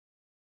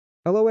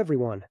Hello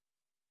everyone!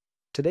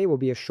 Today will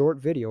be a short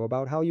video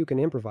about how you can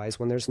improvise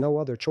when there's no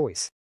other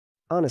choice.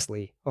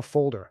 Honestly, a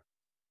folder.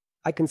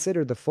 I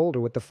considered the folder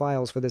with the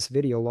files for this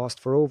video lost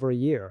for over a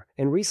year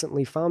and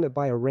recently found it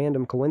by a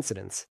random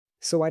coincidence,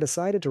 so I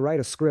decided to write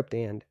a script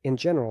and, in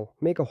general,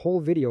 make a whole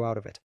video out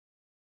of it.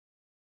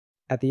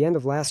 At the end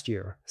of last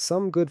year,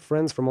 some good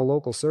friends from a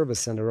local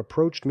service center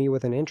approached me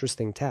with an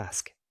interesting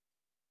task.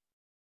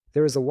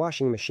 There is a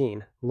washing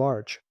machine,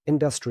 large,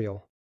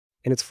 industrial,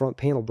 and its front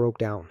panel broke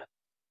down.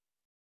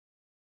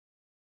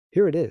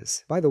 Here it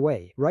is, by the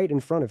way, right in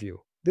front of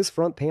you. This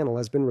front panel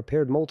has been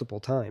repaired multiple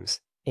times,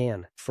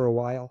 and, for a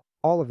while,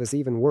 all of this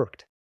even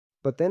worked.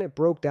 But then it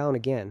broke down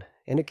again,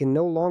 and it can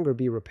no longer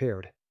be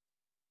repaired.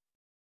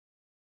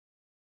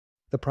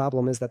 The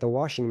problem is that the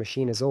washing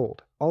machine is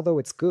old, although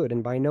it's good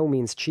and by no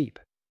means cheap.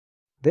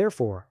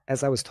 Therefore,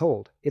 as I was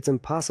told, it's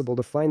impossible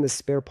to find this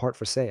spare part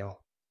for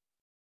sale.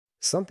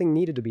 Something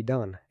needed to be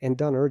done, and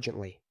done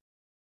urgently.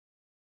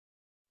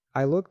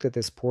 I looked at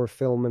this poor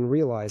film and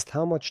realized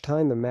how much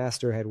time the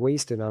master had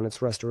wasted on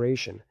its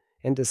restoration,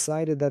 and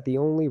decided that the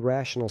only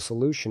rational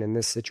solution in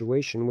this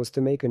situation was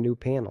to make a new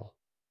panel.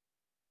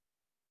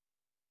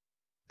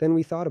 Then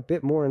we thought a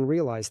bit more and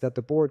realized that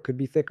the board could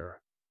be thicker,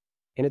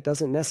 and it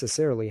doesn't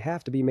necessarily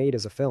have to be made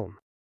as a film.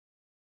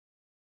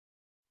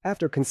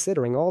 After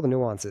considering all the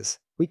nuances,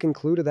 we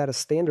concluded that a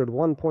standard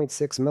 1.6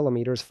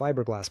 mm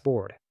fiberglass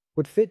board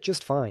would fit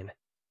just fine.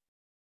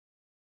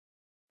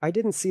 I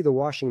didn't see the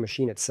washing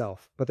machine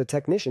itself, but the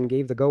technician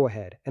gave the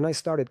go-ahead, and I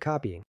started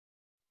copying.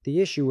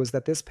 The issue was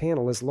that this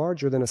panel is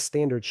larger than a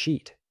standard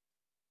sheet,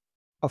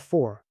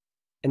 A4,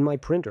 and my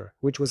printer,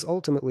 which was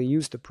ultimately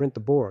used to print the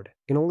board,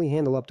 can only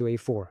handle up to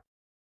A4.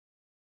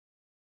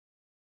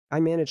 I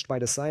managed by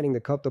deciding to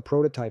cut the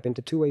prototype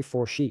into two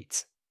A4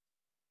 sheets,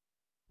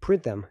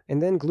 print them,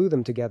 and then glue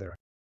them together.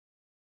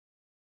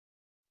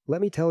 Let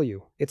me tell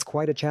you, it's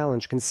quite a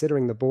challenge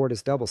considering the board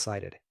is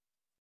double-sided.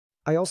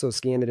 I also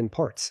scanned it in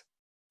parts.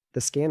 The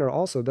scanner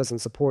also doesn't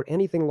support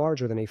anything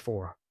larger than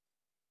A4.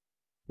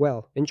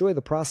 Well, enjoy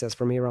the process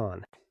from here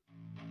on.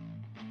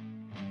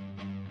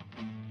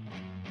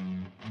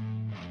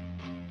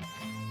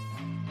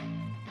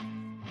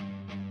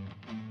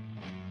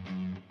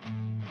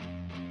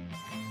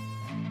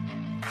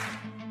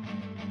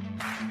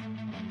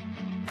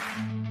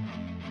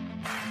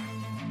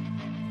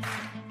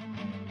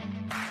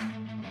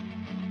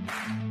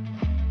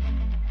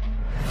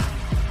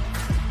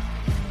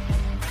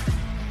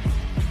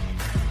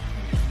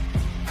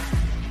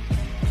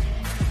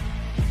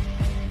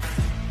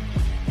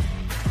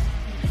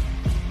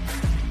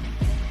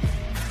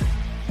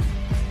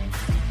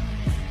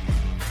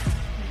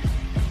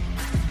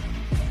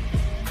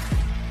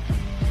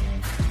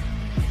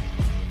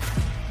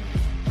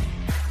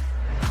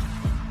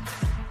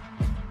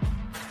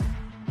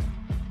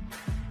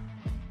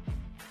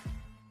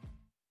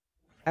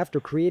 After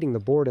creating the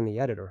board in the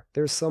editor,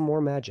 there's some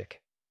more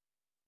magic.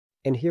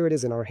 And here it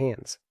is in our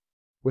hands,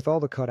 with all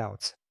the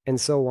cutouts,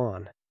 and so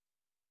on.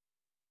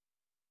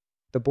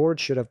 The board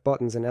should have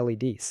buttons and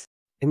LEDs.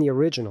 In the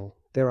original,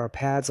 there are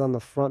pads on the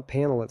front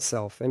panel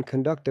itself and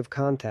conductive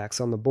contacts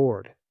on the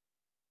board.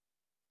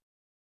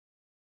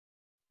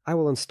 I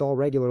will install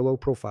regular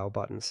low-profile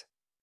buttons.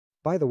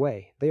 By the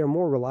way, they are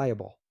more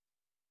reliable.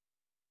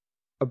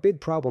 A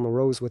big problem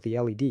arose with the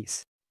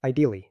LEDs.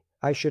 Ideally,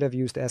 I should have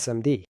used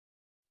SMD.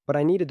 But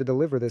I needed to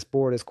deliver this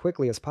board as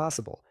quickly as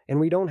possible, and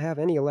we don't have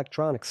any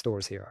electronics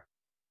stores here.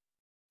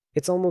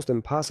 It's almost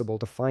impossible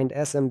to find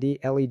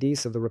SMD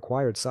LEDs of the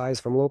required size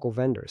from local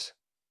vendors.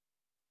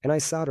 And I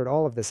soldered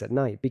all of this at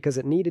night because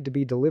it needed to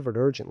be delivered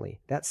urgently,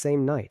 that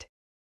same night.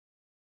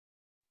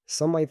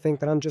 Some might think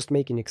that I'm just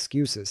making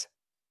excuses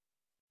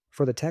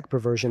for the tech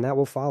perversion that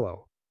will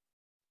follow.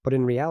 But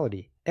in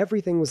reality,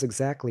 everything was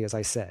exactly as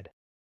I said.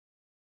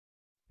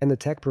 And the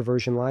tech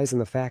perversion lies in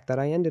the fact that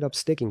I ended up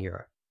sticking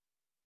here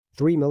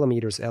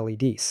 3mm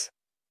LEDs,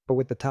 but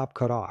with the top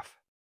cut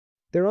off.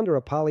 They're under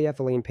a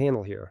polyethylene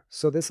panel here,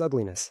 so this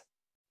ugliness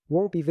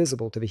won't be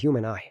visible to the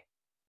human eye.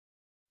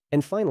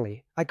 And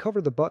finally, I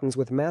covered the buttons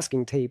with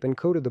masking tape and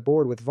coated the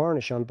board with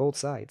varnish on both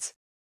sides.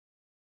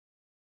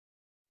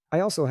 I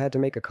also had to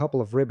make a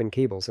couple of ribbon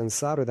cables and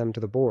solder them to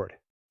the board.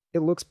 It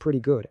looks pretty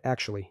good,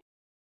 actually.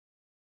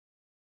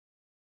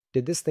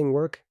 Did this thing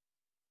work?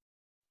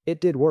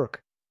 It did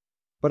work.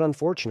 But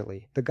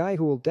unfortunately, the guy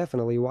who will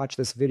definitely watch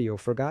this video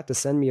forgot to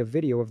send me a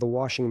video of the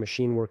washing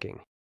machine working.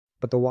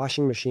 But the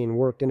washing machine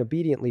worked and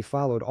obediently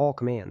followed all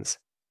commands.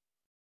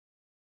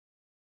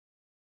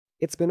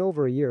 It's been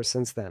over a year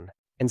since then,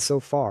 and so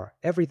far,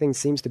 everything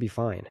seems to be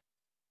fine.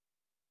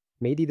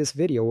 Maybe this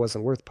video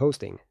wasn't worth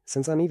posting,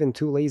 since I'm even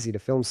too lazy to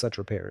film such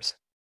repairs.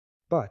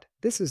 But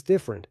this is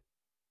different.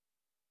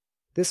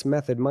 This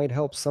method might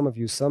help some of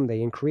you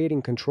someday in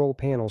creating control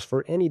panels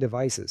for any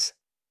devices.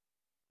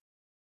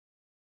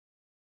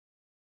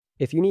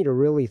 If you need a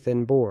really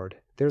thin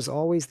board, there's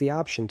always the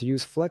option to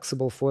use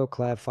flexible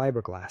foil-clad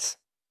fiberglass.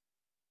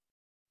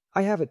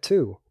 I have it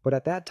too, but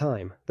at that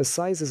time, the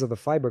sizes of the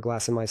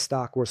fiberglass in my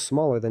stock were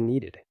smaller than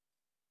needed.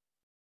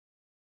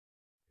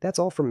 That's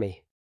all from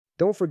me.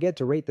 Don't forget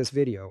to rate this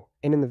video,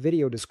 and in the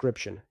video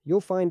description,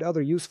 you'll find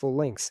other useful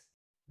links.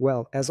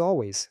 Well, as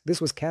always,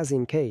 this was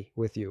Kazim K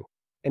with you,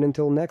 and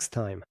until next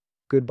time,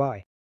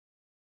 goodbye.